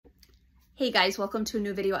Hey guys, welcome to a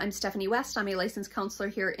new video. I'm Stephanie West. I'm a licensed counselor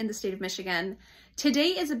here in the state of Michigan.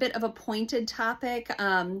 Today is a bit of a pointed topic,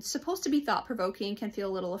 supposed to be thought-provoking, can feel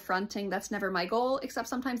a little affronting. That's never my goal, except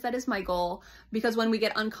sometimes that is my goal, because when we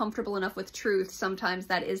get uncomfortable enough with truth, sometimes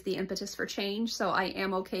that is the impetus for change. So I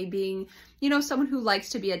am okay being, someone who likes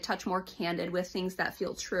to be a touch more candid with things that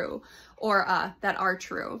feel true or that are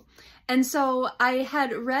true. And so I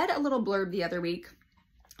had read a little blurb the other week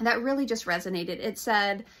that really just resonated. It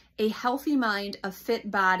said, a healthy mind, a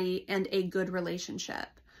fit body, and a good relationship.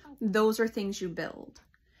 Those are things you build.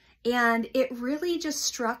 And it really just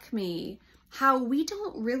struck me how we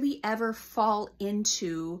don't really ever fall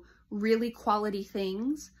into really quality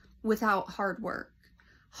things without hard work.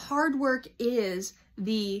 Hard work is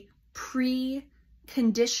the precondition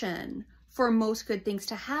for most good things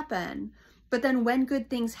to happen. But then when good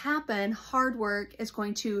things happen, hard work is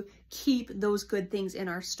going to keep those good things in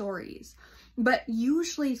our stories. But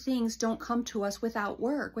usually things don't come to us without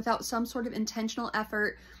work, without some sort of intentional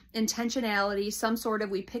effort, intentionality,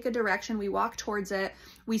 we pick a direction, we walk towards it,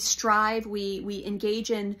 we strive, we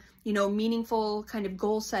engage in, meaningful kind of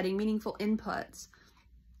goal setting, meaningful inputs.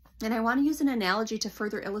 And I want to use an analogy to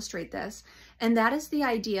further illustrate this. And that is the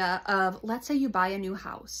idea of, let's say you buy a new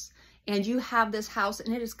house. And you have this house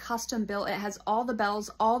and it is custom built. It has all the bells,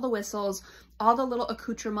 all the whistles, all the little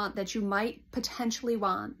accoutrement that you might potentially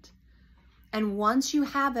want. And once you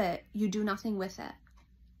have it, you do nothing with it.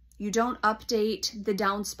 You don't update the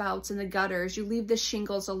downspouts and the gutters. You leave the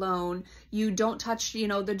shingles alone. You don't touch, the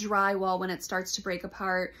drywall when it starts to break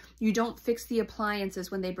apart. You don't fix the appliances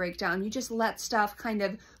when they break down. You just let stuff kind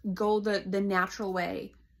of go the natural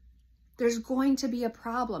way. There's going to be a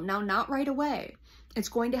problem. Now, not right away. It's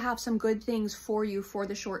going to have some good things for you for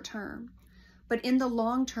the short term. But in the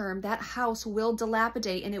long term, that house will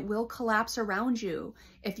dilapidate and it will collapse around you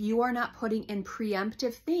if you are not putting in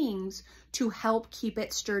preemptive things to help keep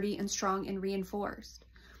it sturdy and strong and reinforced.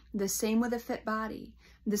 The same with a fit body,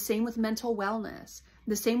 the same with mental wellness,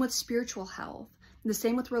 the same with spiritual health, the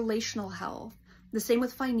same with relational health, the same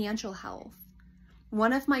with financial health.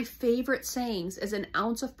 One of my favorite sayings is an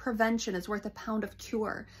ounce of prevention is worth a pound of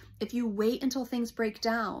cure. If you wait until things break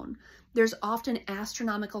down, there's often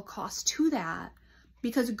astronomical costs to that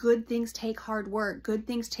because good things take hard work. Good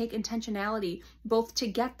things take intentionality, both to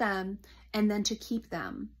get them and then to keep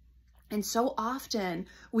them. And so often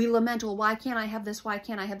we lament, well, why can't I have this? Why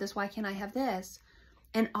can't I have this? Why can't I have this?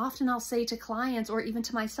 And often I'll say to clients or even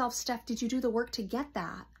to myself, Steph, did you do the work to get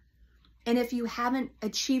that? And if you haven't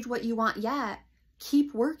achieved what you want yet,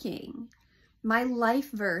 keep working. My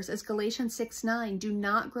life verse is Galatians 6:9. Do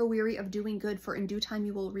not grow weary of doing good, for in due time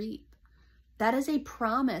you will reap. That is a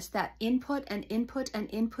promise that input and input and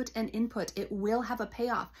input and input, it will have a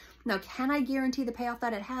payoff. Now, can I guarantee the payoff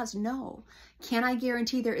that it has? No. Can I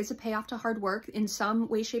guarantee there is a payoff to hard work in some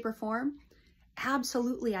way, shape, or form?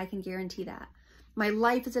 Absolutely, I can guarantee that. My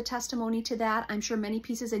life is a testimony to that. I'm sure many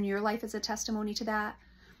pieces in your life is a testimony to that.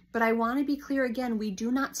 But I want to be clear again, we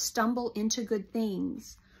do not stumble into good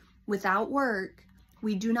things without work.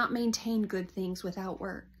 We do not maintain good things without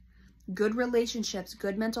work. Good relationships,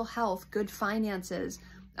 good mental health, good finances,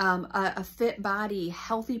 a fit body,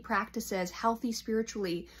 healthy practices, healthy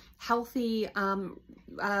spiritually, healthy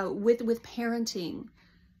with parenting.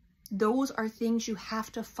 Those are things you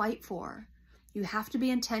have to fight for. You have to be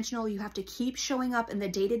intentional. You have to keep showing up in the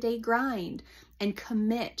day-to-day grind and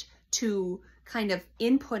commit to kind of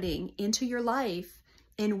inputting into your life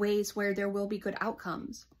in ways where there will be good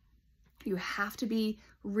outcomes. You have to be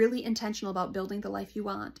really intentional about building the life you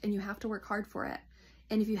want, and you have to work hard for it.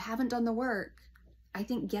 And if you haven't done the work, I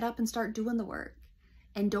think get up and start doing the work.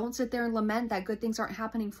 And don't sit there and lament that good things aren't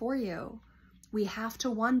happening for you. We have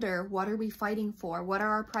to wonder, what are we fighting for? What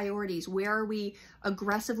are our priorities? Where are we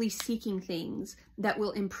aggressively seeking things that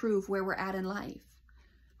will improve where we're at in life?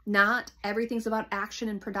 Not everything's about action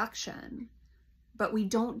and production. But we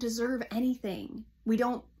don't deserve anything. We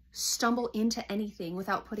don't stumble into anything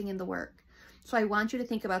without putting in the work. So I want you to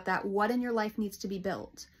think about that. What in your life needs to be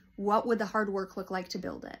built? What would the hard work look like to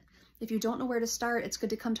build it? If you don't know where to start, it's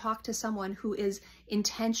good to come talk to someone who is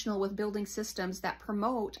intentional with building systems that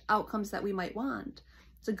promote outcomes that we might want.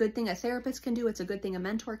 It's a good thing a therapist can do. It's a good thing a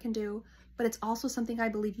mentor can do. But it's also something I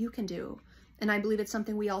believe you can do. And I believe it's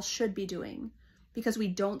something we all should be doing. Because we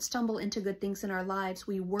don't stumble into good things in our lives.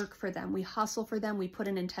 We work for them. We hustle for them. We put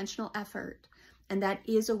in intentional effort. And that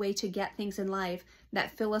is a way to get things in life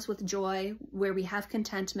that fill us with joy, where we have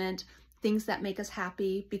contentment, things that make us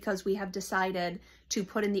happy because we have decided to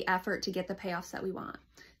put in the effort to get the payoffs that we want.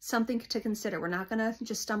 Something to consider. We're not going to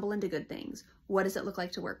just stumble into good things. What does it look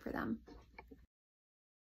like to work for them?